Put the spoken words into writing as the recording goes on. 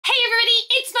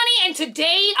and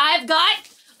today I've got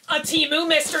a Temu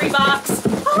mystery box.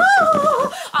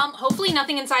 Hopefully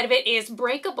nothing inside of it is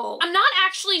breakable. I'm not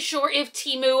actually sure if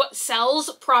Temu sells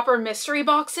proper mystery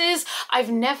boxes. I've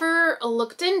never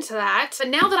looked into that, but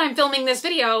now that I'm filming this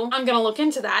video, I'm gonna look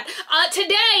into that.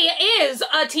 Today is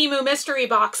a Temu mystery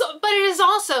box, but it is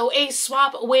also a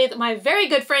swap with my very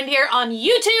good friend here on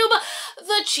YouTube,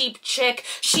 the Cheap Chick.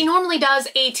 She normally does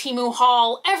a Temu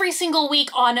haul every single week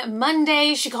on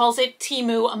Monday. She calls it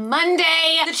Temu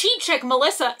Monday. The Cheap Chick,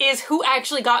 Melissa, is who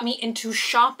actually got me into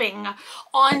shopping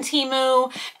on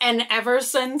Temu, and ever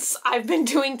since I've been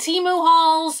doing Temu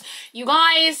hauls, you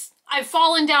guys, I've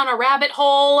fallen down a rabbit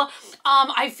hole.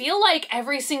 I feel like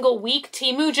every single week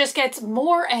Temu just gets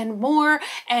more and more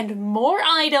and more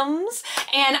items,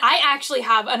 and I actually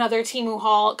have another Temu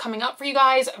haul coming up for you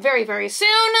guys very, very soon.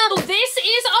 So this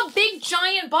is a big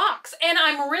giant box, and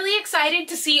I'm really excited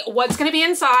to see what's gonna be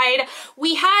inside.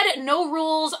 We had no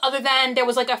rules other than there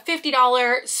was like a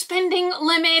 $50 spending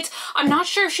limit. I'm not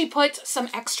sure if she put some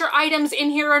extra items in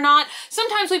here or not.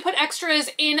 Sometimes we put extras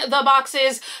in the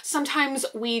boxes, sometimes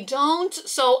we don't.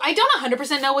 So I don't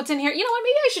 100% know what's in here. You know what,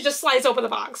 maybe I should just slice open the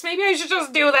box. Maybe I should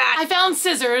just do that. I found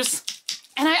scissors,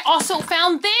 and I also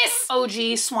found this.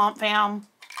 OG Swamp Fam.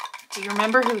 Do you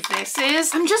remember who this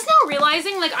is? I'm just now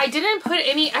realizing, like, I didn't put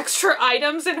any extra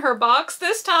items in her box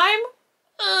this time.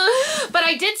 But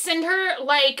I did send her,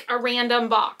 like, a random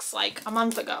box, like, a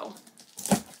month ago.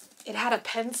 It had a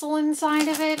pencil inside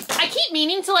of it. I keep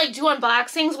meaning to, like, do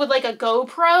unboxings with, like, a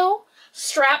GoPro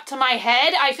strapped to my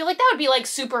head. I feel like that would be, like,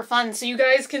 super fun, so you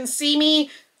guys can see me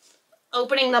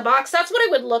opening the box. That's what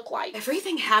it would look like.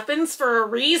 Everything happens for a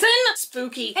reason.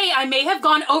 Spooky. Hey, I may have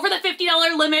gone over the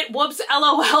 $50 limit. Whoops,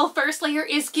 LOL. First layer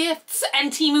is gifts,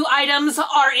 and Temu items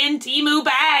are in Temu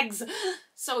bags.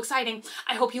 So exciting.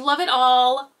 I hope you love it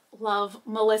all. Love,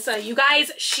 Melissa. You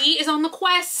guys, she is on the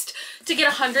quest to get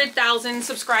 100,000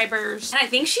 subscribers. And I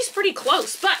think she's pretty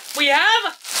close, but we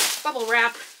have bubble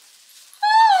wrap.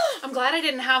 I'm glad I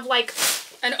didn't have, like,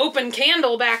 an open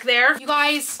candle back there. You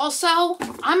guys, also,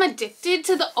 I'm addicted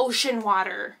to the ocean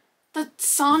water. The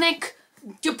Sonic,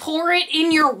 you pour it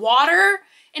in your water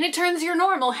and it turns your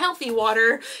normal healthy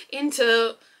water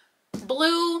into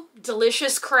blue,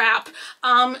 delicious crap.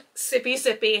 Sippy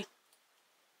sippy.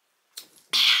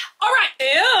 All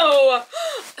right,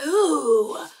 ew.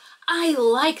 Ooh, I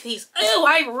like these. Ooh,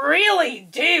 I really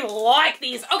do like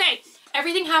these. Okay.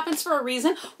 Everything happens for a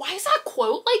reason. Why is that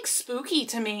quote, like, spooky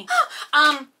to me?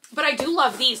 But I do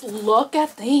love these. Look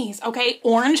at these. Okay,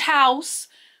 orange house.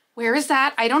 Where is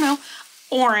that? I don't know.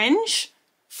 Orange.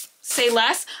 Say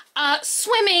less.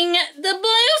 Swimming. The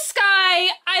blue sky.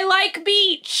 I like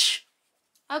beach.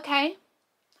 Okay.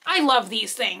 I love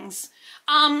these things.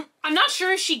 I'm not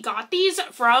sure if she got these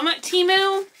from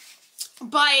Temu,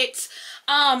 but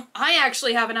I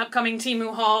actually have an upcoming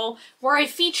Temu haul where I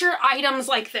feature items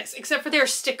like this, except for their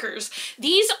stickers.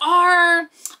 These are,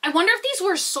 I wonder if these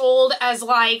were sold as,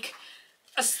 like,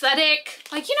 aesthetic,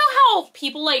 like, you know how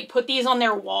people, like, put these on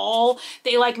their wall?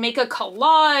 They, like, make a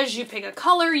collage, you pick a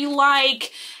color you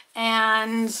like,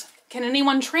 and can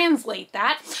anyone translate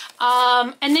that?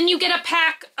 And then you get a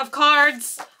pack of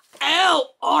cards. Oh,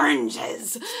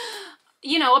 oranges.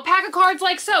 You know, a pack of cards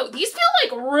like so. These feel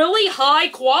like really high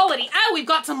quality. Oh, we've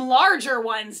got some larger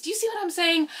ones. Do you see what I'm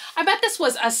saying? I bet this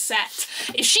was a set.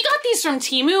 If she got these from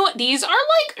Temu, these are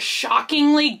like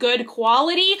shockingly good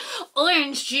quality.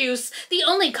 Orange juice. The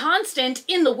only constant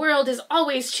in the world is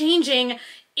always changing.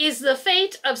 Is the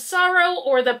fate of sorrow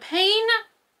or the pain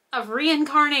of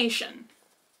reincarnation?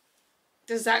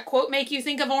 Does that quote make you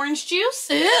think of orange juice?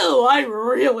 Ew, I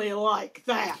really like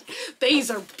that. These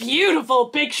are beautiful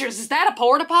pictures. Is that a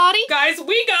porta potty? Guys,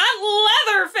 we got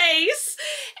Leatherface,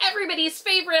 everybody's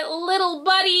favorite little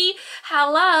buddy.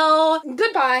 Hello.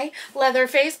 Goodbye,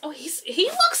 Leatherface. Oh, he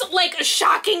looks like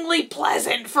shockingly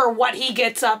pleasant for what he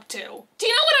gets up to. Do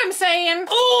you know what I'm saying?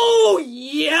 Oh,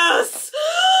 yes.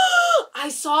 I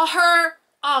saw her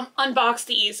unbox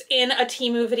these in a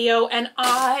Temu video, and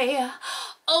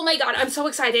oh my god, I'm so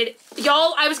excited.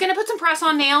 Y'all, I was gonna put some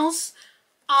press-on nails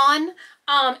on,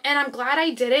 and I'm glad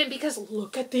I didn't because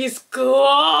look at these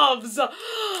gloves.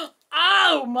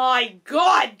 Oh my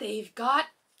god, they've got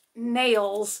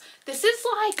nails. This is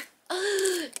like,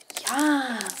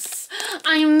 yes,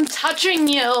 I'm touching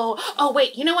you. Oh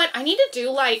wait, you know what? I need to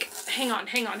do like, hang on.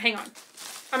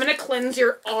 I'm gonna cleanse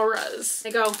your auras.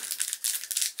 They go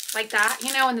like that,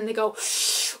 you know, and then they go,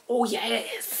 oh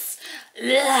yes.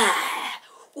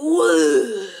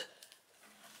 Woo.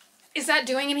 Is that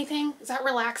doing anything? Is that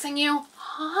relaxing you?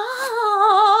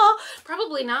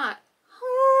 Probably not.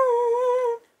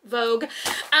 Vogue.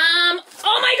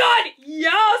 Oh my god,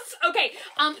 yes!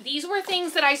 These were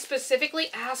things that I specifically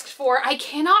asked for. I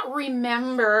cannot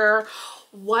remember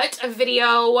what a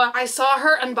video I saw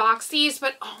her unbox these,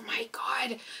 but oh my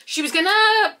god, she was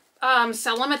gonna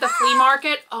sell them at the flea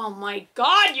market. Oh my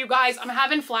god, you guys, I'm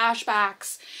having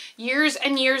flashbacks. Years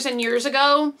and years and years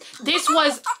ago, this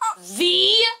was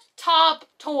the top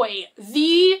toy.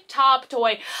 The top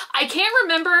toy. I can't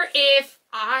remember if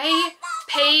I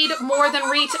paid more than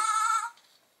retail.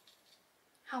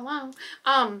 Hello.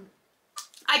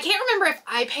 I can't remember if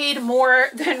I paid more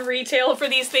than retail for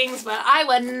these things, but I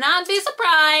would not be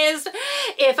surprised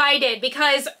if I did,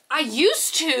 because I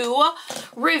used to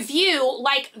review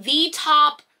like the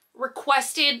top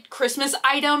requested Christmas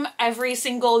item every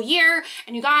single year.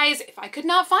 And you guys, if I could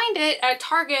not find it at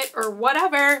Target or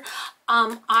whatever,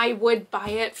 I would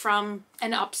buy it from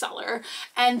an upseller.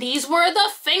 And these were the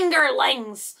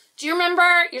fingerlings. Do you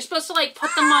remember? You're supposed to like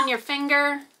put them on your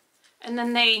finger and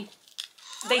then they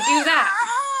do that.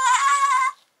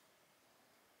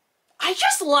 I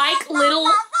just like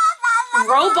little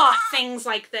robot things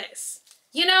like this,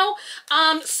 you know?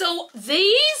 So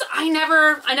these, I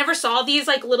never saw these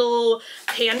like little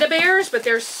panda bears, but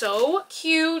they're so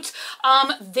cute.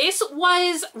 This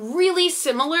was really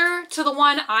similar to the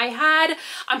one I had.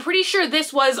 I'm pretty sure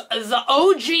this was the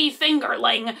OG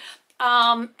fingerling.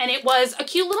 And it was a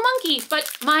cute little monkey,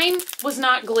 but mine was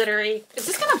not glittery. Is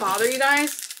this gonna bother you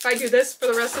guys if I do this for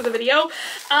the rest of the video?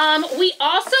 We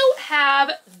also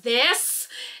have this.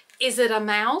 Is it a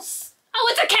mouse? Oh,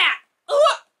 it's a cat.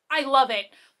 Ooh, I love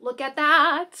it. Look at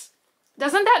that.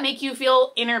 Doesn't that make you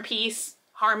feel inner peace,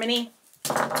 harmony?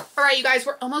 All right, you guys,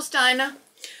 we're almost done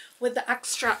with the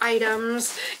extra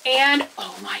items. And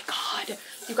oh my God,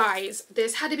 you guys,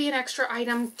 this had to be an extra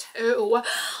item too.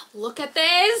 Look at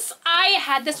this. I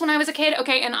had this when I was a kid.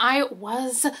 Okay, and I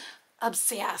was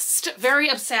obsessed, very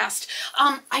obsessed.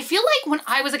 I feel like when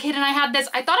I was a kid and I had this,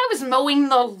 I thought I was mowing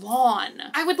the lawn.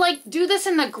 I would like do this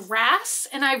in the grass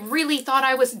and I really thought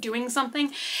I was doing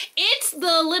something. It's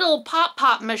the little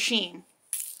pop machine.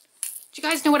 Do you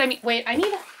guys know what I mean? Wait, I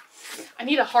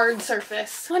need a hard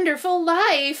surface. Wonderful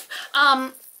life.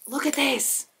 Look at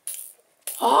this.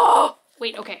 Oh,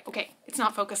 wait, okay. It's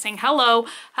not focusing. Hello.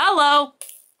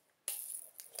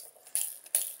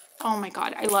 Oh my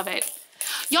God, I love it.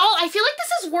 Y'all, I feel like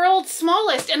this is world's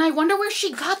smallest, and I wonder where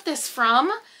she got this from,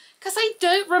 because I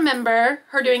don't remember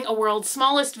her doing a world's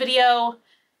smallest video,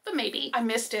 but maybe I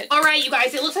missed it. All right, you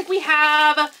guys, it looks like we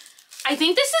have, I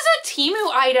think this is a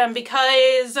Temu item,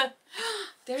 because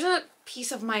there's a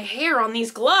piece of my hair on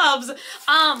these gloves.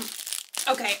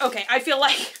 Okay, I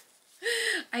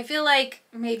feel like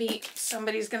maybe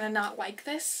somebody's gonna not like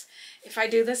this if I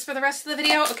do this for the rest of the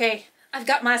video. Okay. I've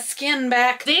got my skin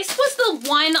back. This was the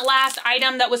one last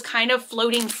item that was kind of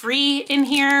floating free in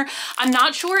here. I'm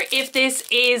not sure if this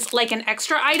is like an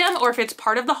extra item or if it's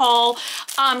part of the haul.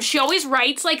 She always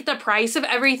writes like the price of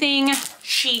everything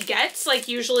she gets, like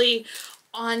usually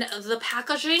on the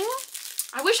packaging.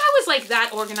 I wish I was like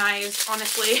that organized,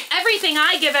 honestly. Everything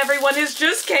I give everyone is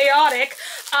just chaotic.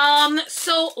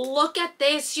 So look at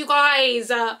this, you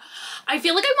guys. I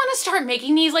feel like I want to start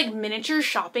making these like miniature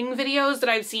shopping videos that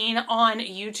I've seen on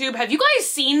YouTube. Have you guys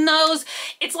seen those?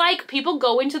 It's like people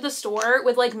go into the store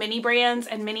with like mini brands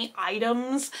and mini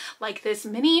items, like this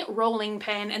mini rolling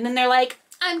pin, and then they're like,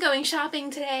 I'm going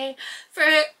shopping today for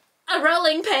a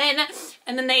rolling pin,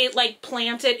 and then they like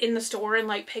plant it in the store and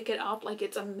like pick it up like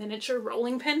it's a miniature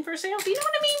rolling pin for sale. Do you know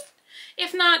what I mean?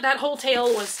 If not, that whole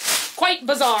tale was quite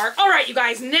bizarre. All right, you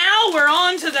guys, now we're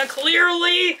on to the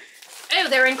clearly, oh,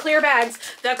 they're in clear bags,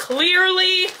 the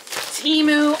clearly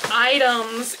Temu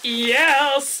items.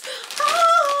 Yes.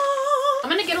 I'm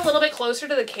gonna get a little bit closer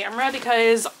to the camera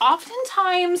because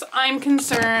oftentimes I'm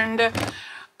concerned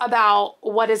about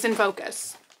what is in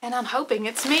focus. And I'm hoping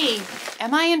it's me.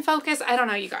 Am I in focus? I don't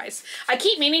know, you guys. I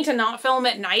keep meaning to not film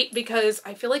at night because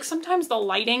I feel like sometimes the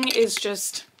lighting is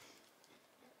just,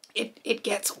 it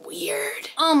gets weird.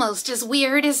 Almost as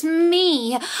weird as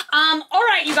me. All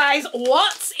right, you guys,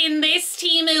 what's in this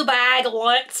Temu bag?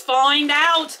 Let's find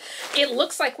out. It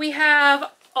looks like we have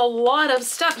a lot of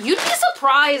stuff. You'd be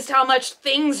surprised how much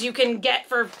things you can get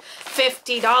for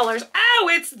 $50. Oh,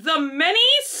 it's the mini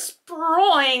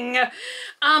spring.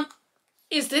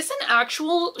 Is this an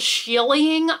actual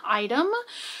shilling item?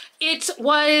 It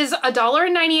was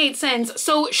 $1.98.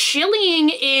 So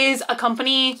Shilling is a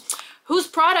company whose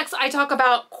products I talk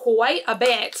about quite a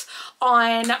bit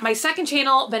on my second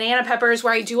channel, Banana Peppers,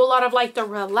 where I do a lot of like the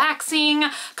relaxing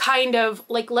kind of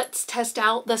like, let's test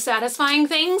out the satisfying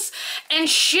things. And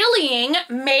Shilling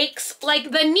makes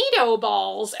like the Neato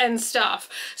balls and stuff.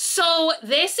 So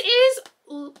this is,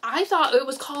 I thought it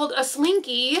was called a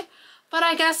Slinky, But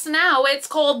I guess now it's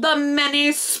called the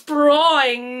Mini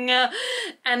Spring,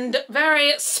 and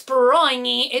very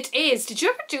springy it is. Did you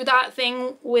ever do that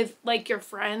thing with like your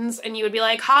friends and you would be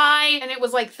like, hi, and it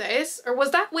was like this? Or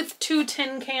was that with 2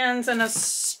 tin cans and a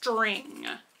string?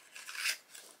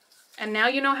 And now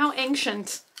you know how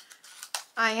ancient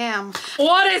I am.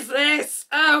 What is this?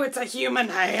 Oh, it's a human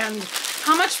hand.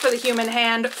 How much for the human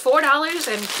hand?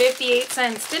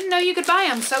 $4.58. Didn't know you could buy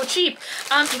them so cheap.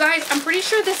 You guys, I'm pretty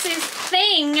sure this is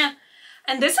Thing.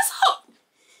 And this is,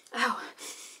 oh,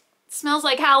 it smells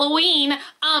like Halloween.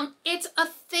 It's a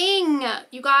Thing,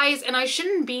 you guys, and I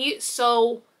shouldn't be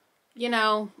so, you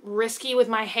know, risky with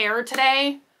my hair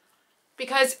today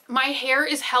because my hair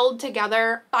is held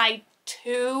together by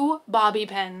 2 bobby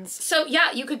pins. So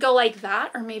yeah, you could go like that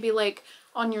or maybe like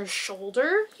on your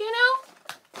shoulder, you know?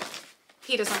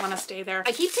 He doesn't want to stay there.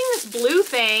 I keep seeing this blue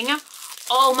thing.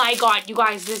 Oh my God, you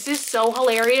guys, this is so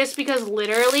hilarious because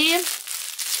literally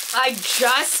I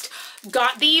just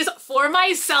got these for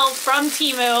myself from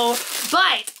Temu,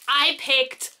 but I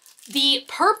picked the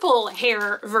purple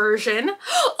hair version.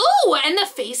 Oh, and the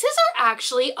faces are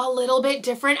actually a little bit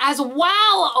different as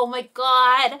well. Oh my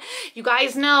God. You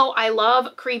guys know I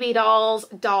love creepy dolls,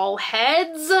 doll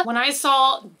heads. When I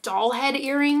saw doll head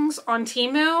earrings on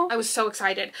Temu, I was so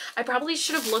excited. I probably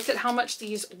should have looked at how much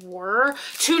these were.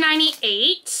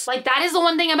 $2.98. Like, that is the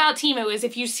one thing about Temu is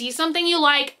if you see something you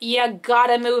like, you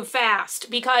gotta move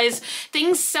fast because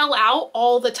things sell out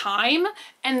all the time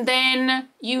and then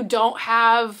you don't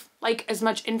have like as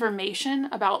much information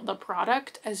about the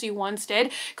product as you once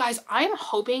did. Guys, I'm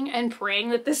hoping and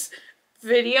praying that this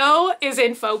video is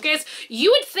in focus. You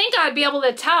would think I'd be able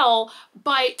to tell,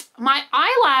 but my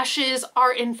eyelashes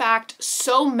are in fact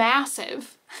so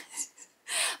massive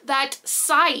that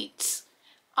sight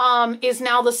is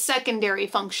now the secondary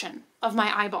function of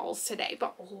my eyeballs today.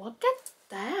 But look at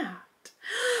that.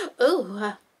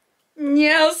 Ooh.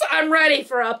 Yes, I'm ready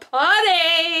for a putty.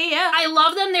 I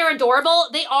love them. They're adorable.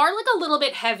 They are like a little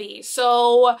bit heavy.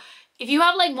 So if you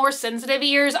have like more sensitive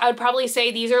ears, I would probably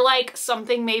say these are like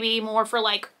something maybe more for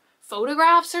like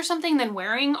photographs or something than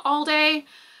wearing all day,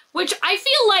 which I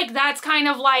feel like that's kind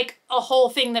of like a whole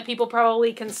thing that people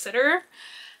probably consider.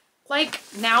 Like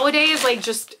nowadays, like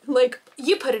just like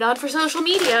you put it on for social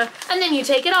media and then you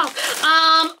take it off.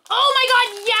 Oh my God,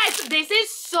 yes, this is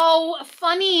so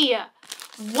funny.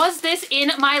 Was this in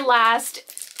my last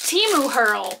Temu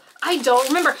haul? I don't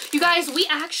remember. You guys, we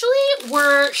actually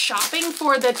were shopping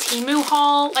for the Temu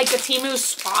haul, like the Temu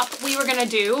swap we were gonna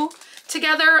do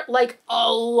together like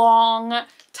a long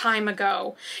time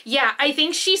ago. Yeah, I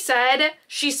think she said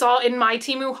she saw in my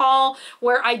Temu haul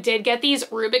where I did get these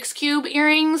Rubik's Cube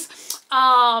earrings.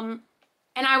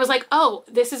 And I was like, oh,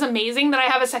 this is amazing that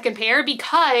I have a second pair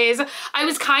because I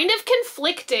was kind of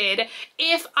conflicted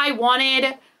if I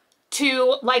wanted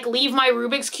to like leave my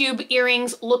Rubik's Cube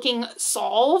earrings looking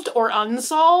solved or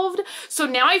unsolved. So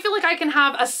now I feel like I can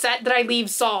have a set that I leave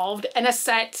solved and a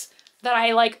set that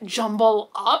I like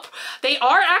jumble up. They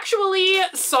are actually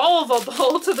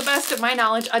solvable to the best of my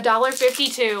knowledge,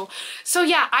 $1.52. So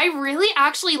yeah, I really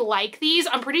actually like these.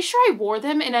 I'm pretty sure I wore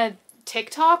them in a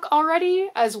TikTok already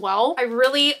as well. I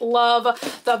really love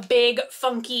the big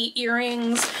funky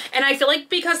earrings and I feel like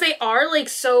because they are like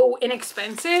so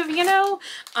inexpensive, you know,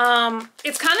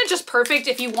 it's kind of just perfect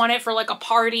if you want it for like a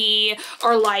party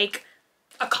or like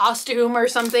a costume or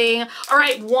something. All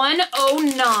right,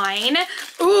 109.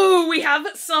 Ooh, we have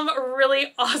some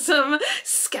really awesome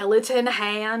skeleton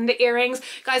hand earrings.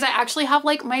 Guys, I actually have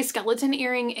like my skeleton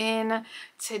earring in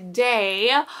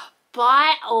today.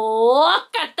 But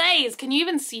look at these. Can you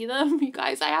even see them? You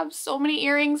guys, I have so many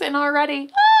earrings in already.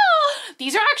 Ah,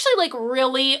 these are actually like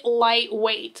really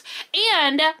lightweight.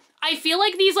 And I feel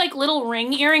like these like little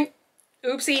ring earring,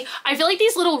 oopsie. I feel like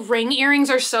these little ring earrings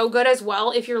are so good as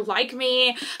well if you're like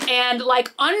me. And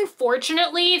like,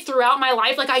 unfortunately, throughout my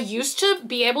life, like I used to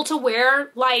be able to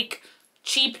wear like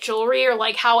cheap jewelry or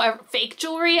like however fake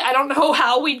jewelry, I don't know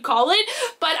how we'd call it,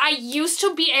 but I used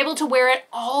to be able to wear it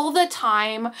all the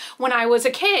time when I was a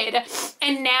kid,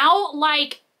 and now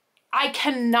like I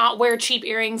cannot wear cheap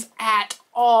earrings at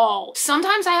all.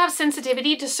 Sometimes I have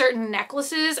sensitivity to certain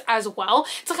necklaces as well.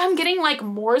 It's like I'm getting like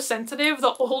more sensitive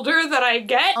the older that I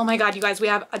get. Oh my God, you guys, we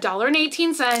have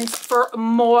 $1.18 for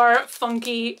more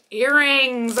funky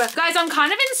earrings. Guys, I'm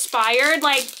kind of inspired,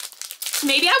 like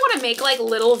maybe I want to make like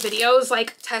little videos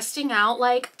like testing out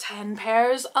like 10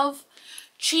 pairs of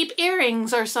cheap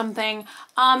earrings or something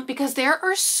because there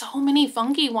are so many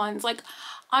funky ones. Like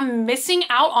I'm missing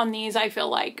out on these, I feel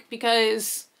like,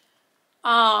 because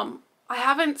I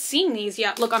haven't seen these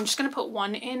yet. Look, I'm just gonna put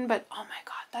one in, but oh my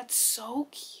God, That's so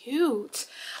cute.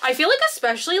 I feel like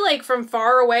especially like from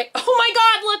far away. Oh my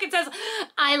God, look, it says,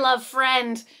 I love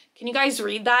friend. Can you guys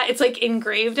read that? It's like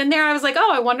engraved in there. I was like,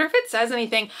 oh, I wonder if it says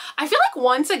anything. I feel like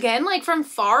once again, like from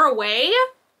far away,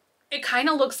 it kind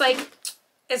of looks like,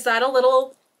 is that a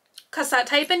little cassette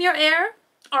tape in your ear?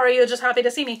 Or are you just happy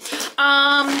to see me?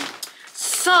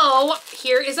 So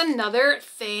here is another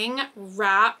thing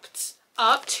wrapped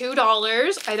up,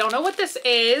 $2. I don't know what this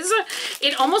is.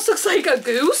 It almost looks like a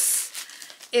goose.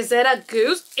 Is it a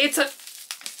goose? It's a,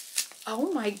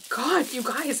 oh my God, you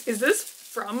guys, is this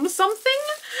from something?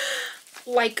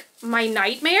 Like my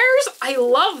nightmares? I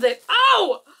love this.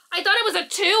 Oh, I thought it was a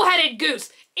two-headed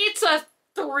goose. It's a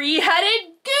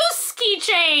three-headed goose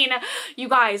keychain. You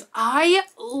guys, I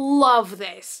love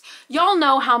this. Y'all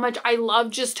know how much I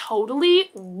love just totally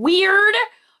weird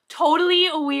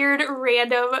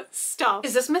random stuff.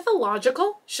 Is this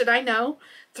mythological? Should I know?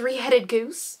 Three-headed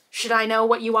goose? Should I know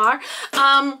what you are?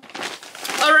 All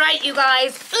right, you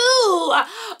guys. Ooh,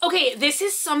 okay, this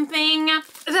is something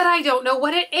that I don't know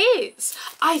what it is.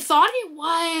 I thought it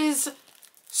was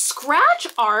scratch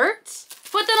art,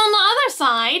 but then on the other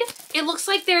side, it looks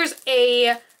like there's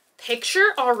a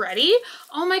picture already.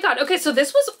 Oh my God. Okay, so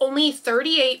this was only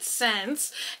 38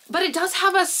 cents, but it does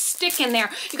have a stick in there.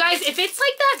 You guys, if it's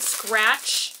like that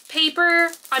scratch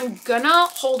paper, I'm gonna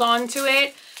hold on to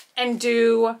it and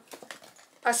do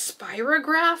a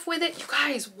spirograph with it. You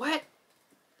guys, what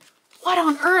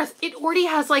on earth? It already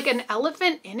has like an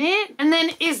elephant in it. And then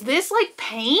is this like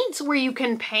paint where you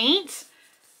can paint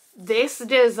this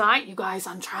design? You guys,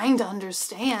 I'm trying to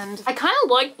understand. I kind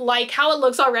of like how it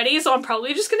looks already, so I'm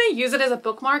probably just gonna use it as a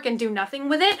bookmark and do nothing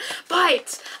with it.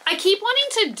 But I keep wanting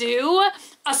to do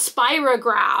a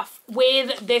spirograph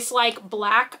with this like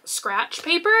black scratch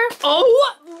paper.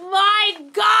 Oh my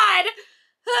God.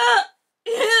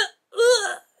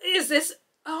 Is this,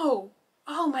 oh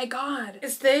my God.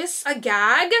 Is this a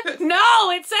gag?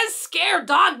 No, it says scare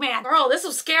dog man. Girl, this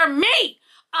will scare me.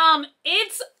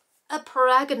 It's a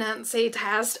pregnancy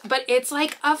test, but it's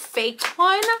like a fake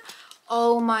one.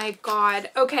 Oh my God.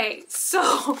 Okay,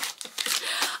 so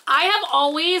I have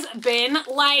always been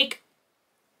like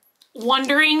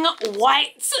wondering what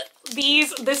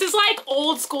this is like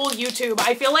old school YouTube.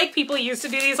 I feel like people used to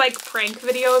do these like prank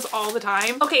videos all the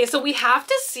time. Okay, so we have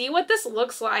to see what this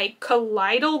looks like.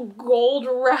 Colloidal gold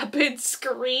rapid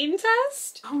screen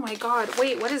test. Oh my God,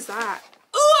 wait, what is that?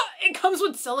 Ooh, it comes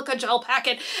with silica gel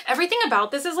packet. Everything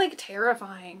about this is like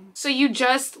terrifying. So you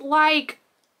just like,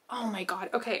 oh my God.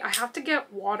 Okay, I have to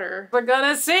get water. We're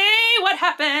gonna see what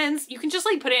happens. You can just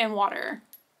like put it in water.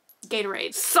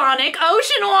 Gatorade. Sonic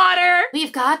ocean water.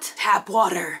 We've got tap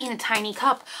water in a tiny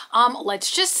cup.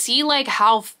 Let's just see like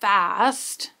how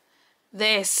fast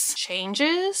this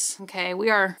changes. Okay, we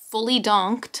are fully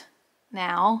dunked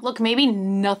now. Look, maybe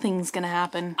nothing's gonna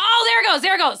happen. Oh, there it goes,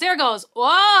 there it goes, there it goes.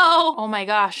 Whoa! Oh my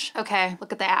gosh. Okay,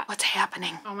 look at that. What's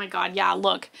happening? Oh my God, yeah,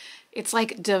 look. It's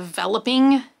like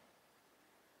developing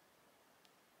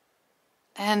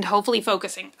and hopefully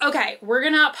focusing. Okay, we're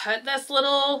gonna put this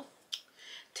little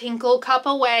tinkle cup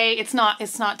away. It's not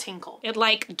tinkle. It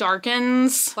like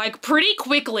darkens like pretty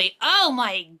quickly. Oh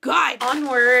my God.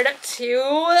 Onward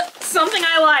to something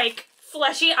I like.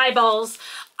 Fleshy eyeballs.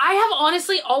 I have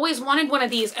honestly always wanted one of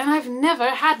these and I've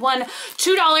never had one.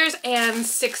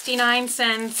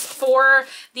 $2.69 for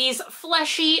these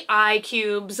fleshy eye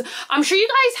cubes. I'm sure you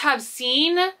guys have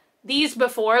seen these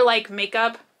before, like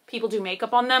makeup. People do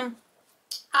makeup on them.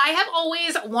 I have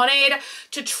always wanted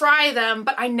to try them,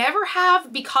 but I never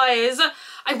have because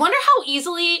I wonder how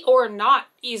easily or not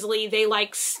easily they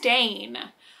like stain.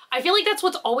 I feel like that's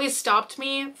what's always stopped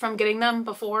me from getting them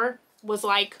before. Was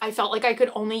like, I felt like I could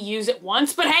only use it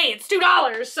once, but hey, it's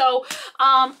 $2. So,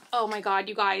 oh my God,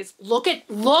 you guys, look at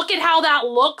how that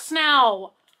looks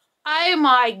now. Oh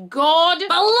my God.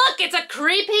 But look, it's a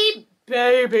creepy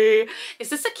baby. Is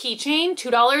this a keychain?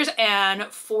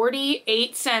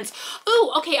 $2.48.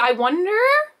 Ooh, okay, I wonder.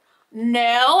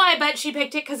 No, I bet she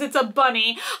picked it because it's a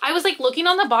bunny. I was like looking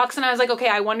on the box and I was like, okay,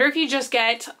 I wonder if you just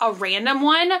get a random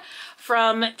one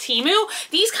from Temu.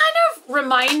 These kind of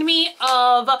remind me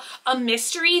of a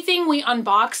mystery thing we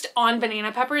unboxed on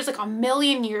Banana Peppers like a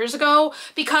million years ago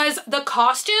because the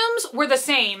costumes were the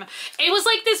same. It was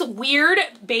like this weird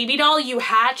baby doll you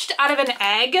hatched out of an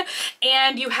egg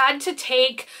and you had to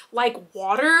take like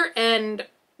water and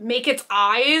make its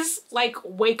eyes like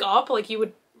wake up, like you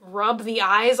would rub the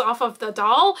eyes off of the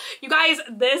doll. You guys,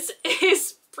 this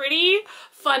is pretty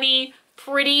funny,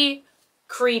 pretty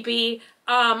creepy.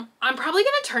 I'm probably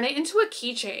gonna turn it into a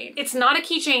keychain. It's not a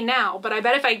keychain now, but I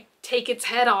bet if I take its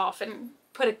head off and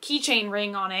put a keychain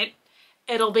ring on it,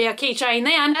 it'll be a keychain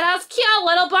then. It has cute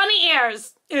little bunny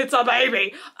ears. It's a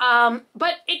baby.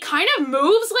 But it kind of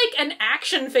moves like an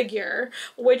action figure,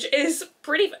 which is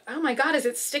pretty, oh my God, is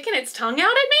it sticking its tongue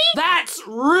out at me? That's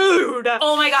rude.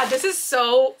 Oh my God, this is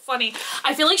so funny.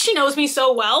 I feel like she knows me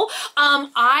so well.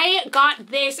 I got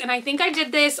this, and I think I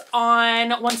did this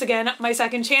on, once again, my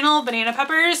second channel, Banana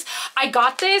Peppers. I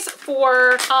got this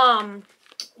for,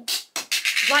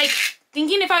 like,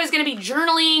 thinking if I was gonna be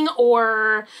journaling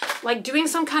or like doing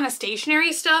some kind of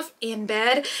stationery stuff in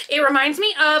bed. It reminds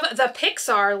me of the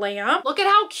Pixar lamp. Look at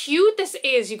how cute this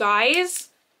is, you guys.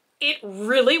 It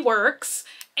really works.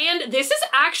 And this is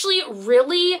actually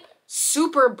really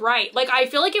super bright. Like, I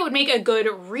feel like it would make a good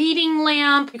reading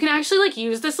lamp. You can actually like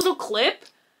use this little clip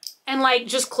and like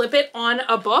just clip it on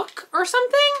a book or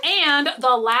something. And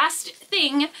the last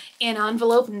thing in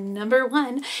envelope number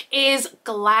 1 is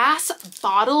glass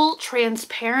bottle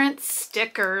transparent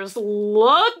stickers.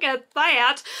 Look at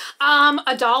that.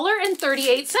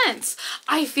 $1.38.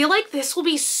 I feel like this will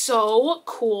be so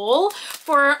cool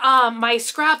for my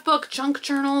scrapbook junk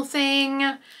journal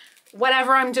thing.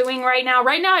 Whatever I'm doing right now.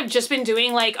 Right now I've just been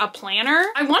doing like a planner.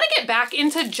 I want to get back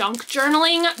into junk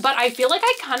journaling, but I feel like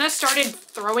I kind of started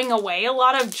throwing away a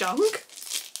lot of junk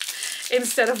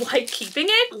instead of like keeping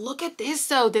it. Look at this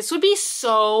though. This would be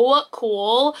so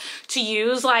cool to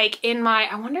use like in my,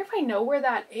 I wonder if I know where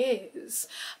that is.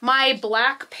 My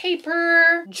black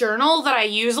paper journal that I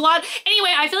use a lot.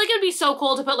 Anyway, I feel like it would be so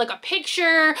cool to put like a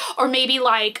picture or maybe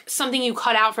like something you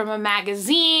cut out from a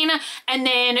magazine, and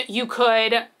then you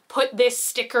could put this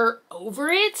sticker over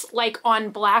it like on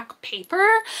black paper,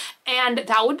 and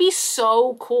that would be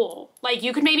so cool. Like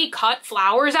you could maybe cut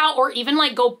flowers out or even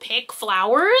like go pick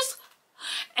flowers,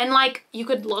 and like you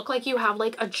could look like you have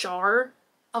like a jar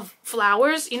of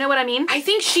flowers, you know what I mean? I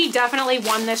think she definitely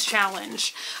won this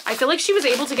challenge. I feel like she was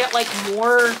able to get like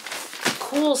more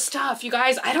cool stuff. You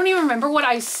guys, I don't even remember what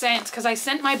I sent because I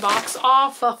sent my box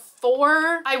off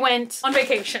before I went on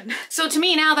vacation. So to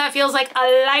me now that feels like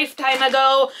a lifetime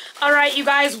ago. All right, you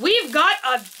guys, we've got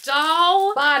a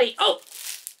doll body. Oh,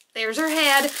 there's her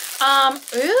head.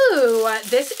 Ooh,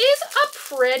 this is a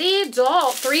pretty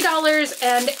doll.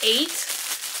 $3.08.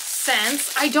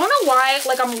 I don't know why,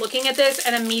 like I'm looking at this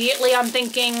and immediately I'm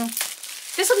thinking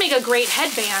this would make a great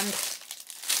headband.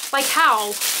 Like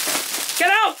how? Get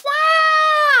out!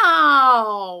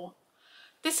 Wow!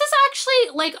 This is actually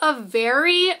like a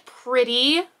very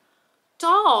pretty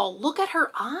doll. Look at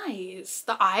her eyes.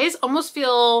 The eyes almost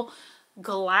feel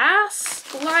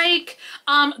glass-like.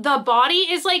 The body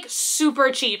is like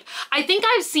super cheap. I think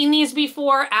I've seen these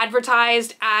before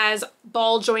advertised as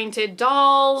ball-jointed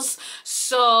dolls.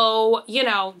 So, you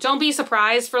know, don't be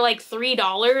surprised for like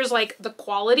 $3. Like the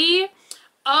quality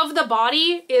of the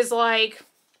body is like,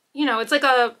 you know, it's like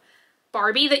a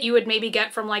Barbie that you would maybe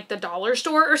get from like the dollar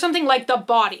store or something, like the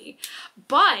body.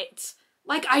 But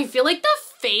like, I feel like the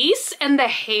face and the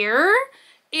hair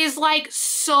is like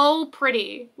so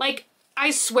pretty. Like,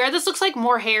 I swear this looks like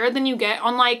more hair than you get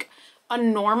on like a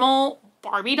normal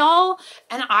Barbie doll.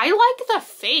 And I like the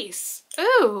face.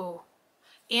 Ooh.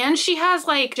 And she has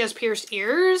like just pierced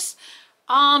ears.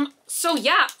 So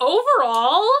yeah,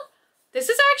 overall, this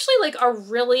is actually like a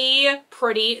really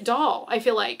pretty doll, I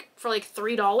feel like, for like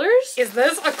 $3. Is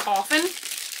this a coffin?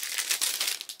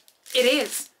 It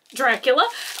is. Dracula.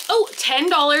 Oh,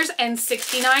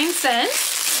 $10.69.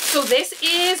 So this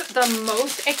is the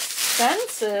most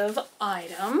expensive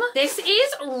item. This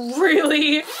is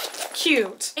really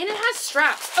cute. And it has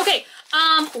straps. Okay,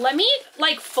 let me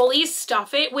like fully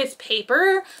stuff it with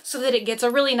paper so that it gets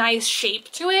a really nice shape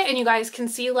to it and you guys can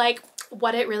see like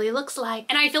what it really looks like.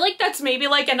 And I feel like that's maybe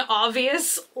like an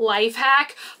obvious life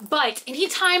hack, but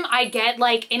anytime I get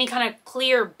like any kind of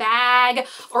clear bag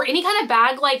or any kind of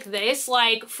bag like this,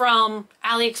 like from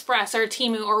AliExpress or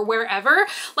Temu or wherever,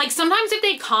 like sometimes if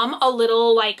they come a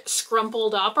little like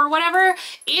scrumpled up or whatever,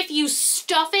 if you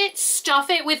stuff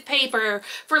it with paper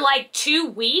for like 2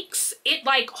 weeks, it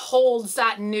like holds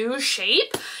that new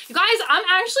shape. You guys, I'm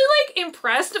actually like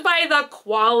impressed by the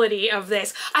quality of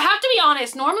this. I have to be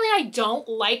honest, normally I don't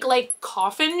like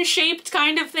coffin shaped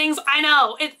kind of things. I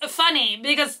know, it's funny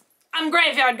because I'm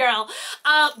Graveyard Girl.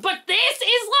 But this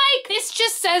is like, this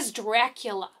just says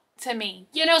Dracula to me,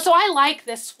 you know, so I like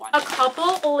this one. A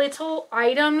couple little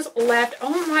items left.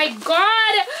 Oh my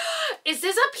God. Is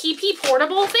this a pee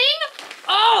portable thing?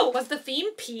 Oh, was the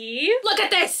theme pee? Look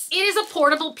at this. It is a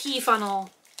portable pee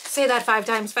funnel. Say that 5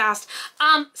 times fast.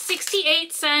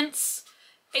 68 cents.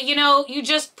 You know, you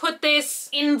just put this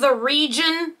in the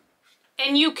region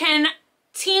and you can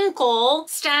tinkle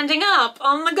standing up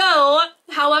on the go,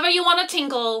 however you want to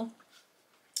tinkle.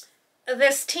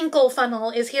 this tinkle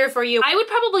funnel is here for you. I would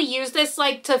probably use this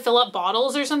like to fill up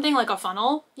bottles or something, like a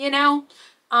funnel, you know?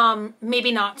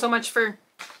 Maybe not so much for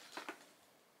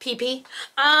pee-pee.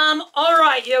 All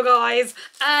right, you guys.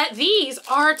 These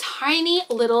are tiny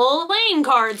little playing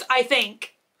cards, I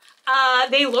think.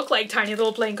 They look like tiny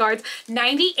little playing cards.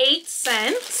 98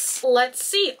 cents. Let's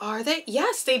see, are they?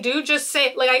 Yes, they do just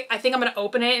say, like, I think I'm gonna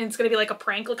open it and it's gonna be like a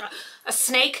prank, like a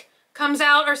snake comes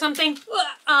out or something.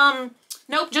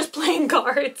 Nope, just playing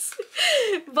cards.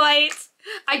 But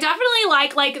I definitely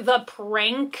like the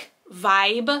prank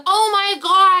vibe. Oh my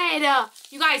god!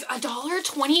 You guys,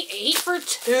 $1.28 for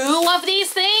 2 of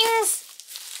these things?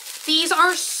 These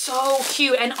are so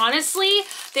cute, and honestly,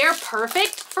 they're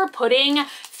perfect for putting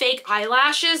fake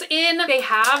eyelashes in. They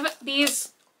have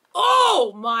these,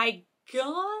 oh my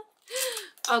god.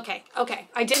 Okay,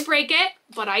 I did break it,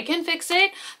 but I can fix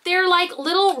it. They're like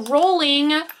little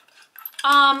rolling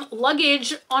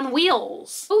luggage on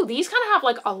wheels. Oh, these kind of have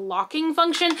like a locking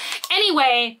function.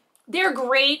 Anyway, they're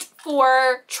great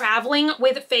for traveling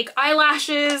with fake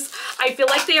eyelashes. I feel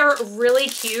like they are really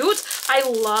cute. I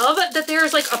love that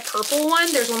there's like a purple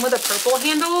one. There's one with a purple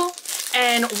handle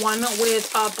and one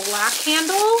with a black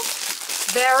handle.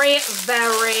 Very,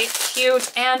 very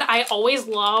cute. And I always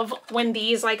love when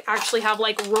these like actually have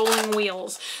like rolling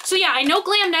wheels. So yeah, I know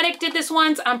Glamnetic did this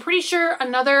once. I'm pretty sure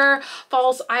another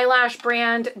false eyelash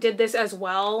brand did this as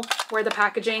well, where the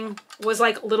packaging was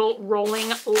like little rolling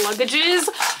luggages.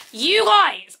 You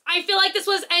guys, I feel like this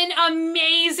was an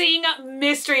amazing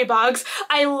mystery box.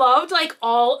 I loved like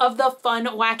all of the fun,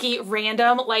 wacky,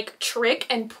 random, like trick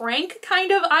and prank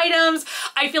kind of items.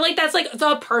 I feel like that's like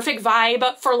the perfect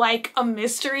vibe for like a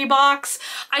mystery box.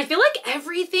 I feel like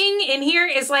everything in here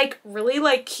is like really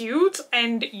like cute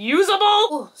and usable.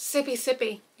 Ooh, sippy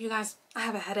sippy. You guys, I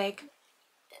have a headache.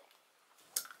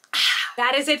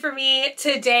 That is it for me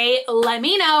today. Let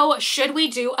me know, should we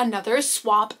do another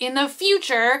swap in the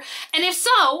future? And if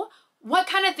so, what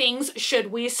kind of things should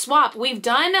we swap? We've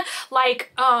done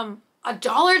like a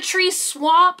Dollar Tree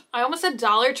swap. I almost said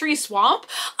Dollar Tree swamp.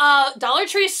 Dollar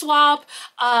Tree swap,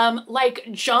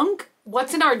 like junk.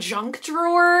 What's in our junk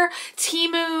drawer?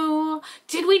 Temu.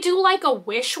 Did we do like a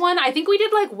Wish one? I think we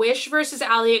did like Wish versus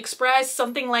AliExpress,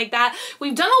 something like that.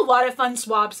 We've done a lot of fun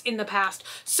swaps in the past.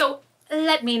 So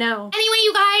let me know. Anyway,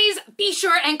 you guys, be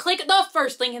sure and click the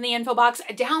first link in the info box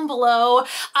down below.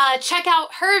 Check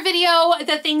out her video,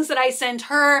 the things that I sent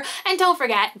her, and don't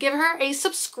forget, give her a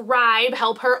subscribe,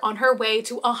 help her on her way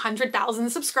to 100,000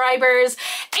 subscribers.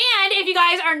 And if you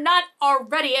guys are not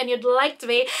already and you'd like to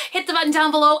be, hit the button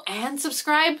down below and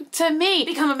subscribe to me.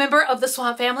 Become a member of the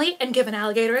Swamp family and give an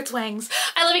alligator its wings.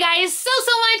 I love you guys so,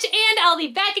 so much, and I'll be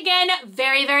back again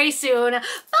very, very soon.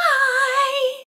 Bye!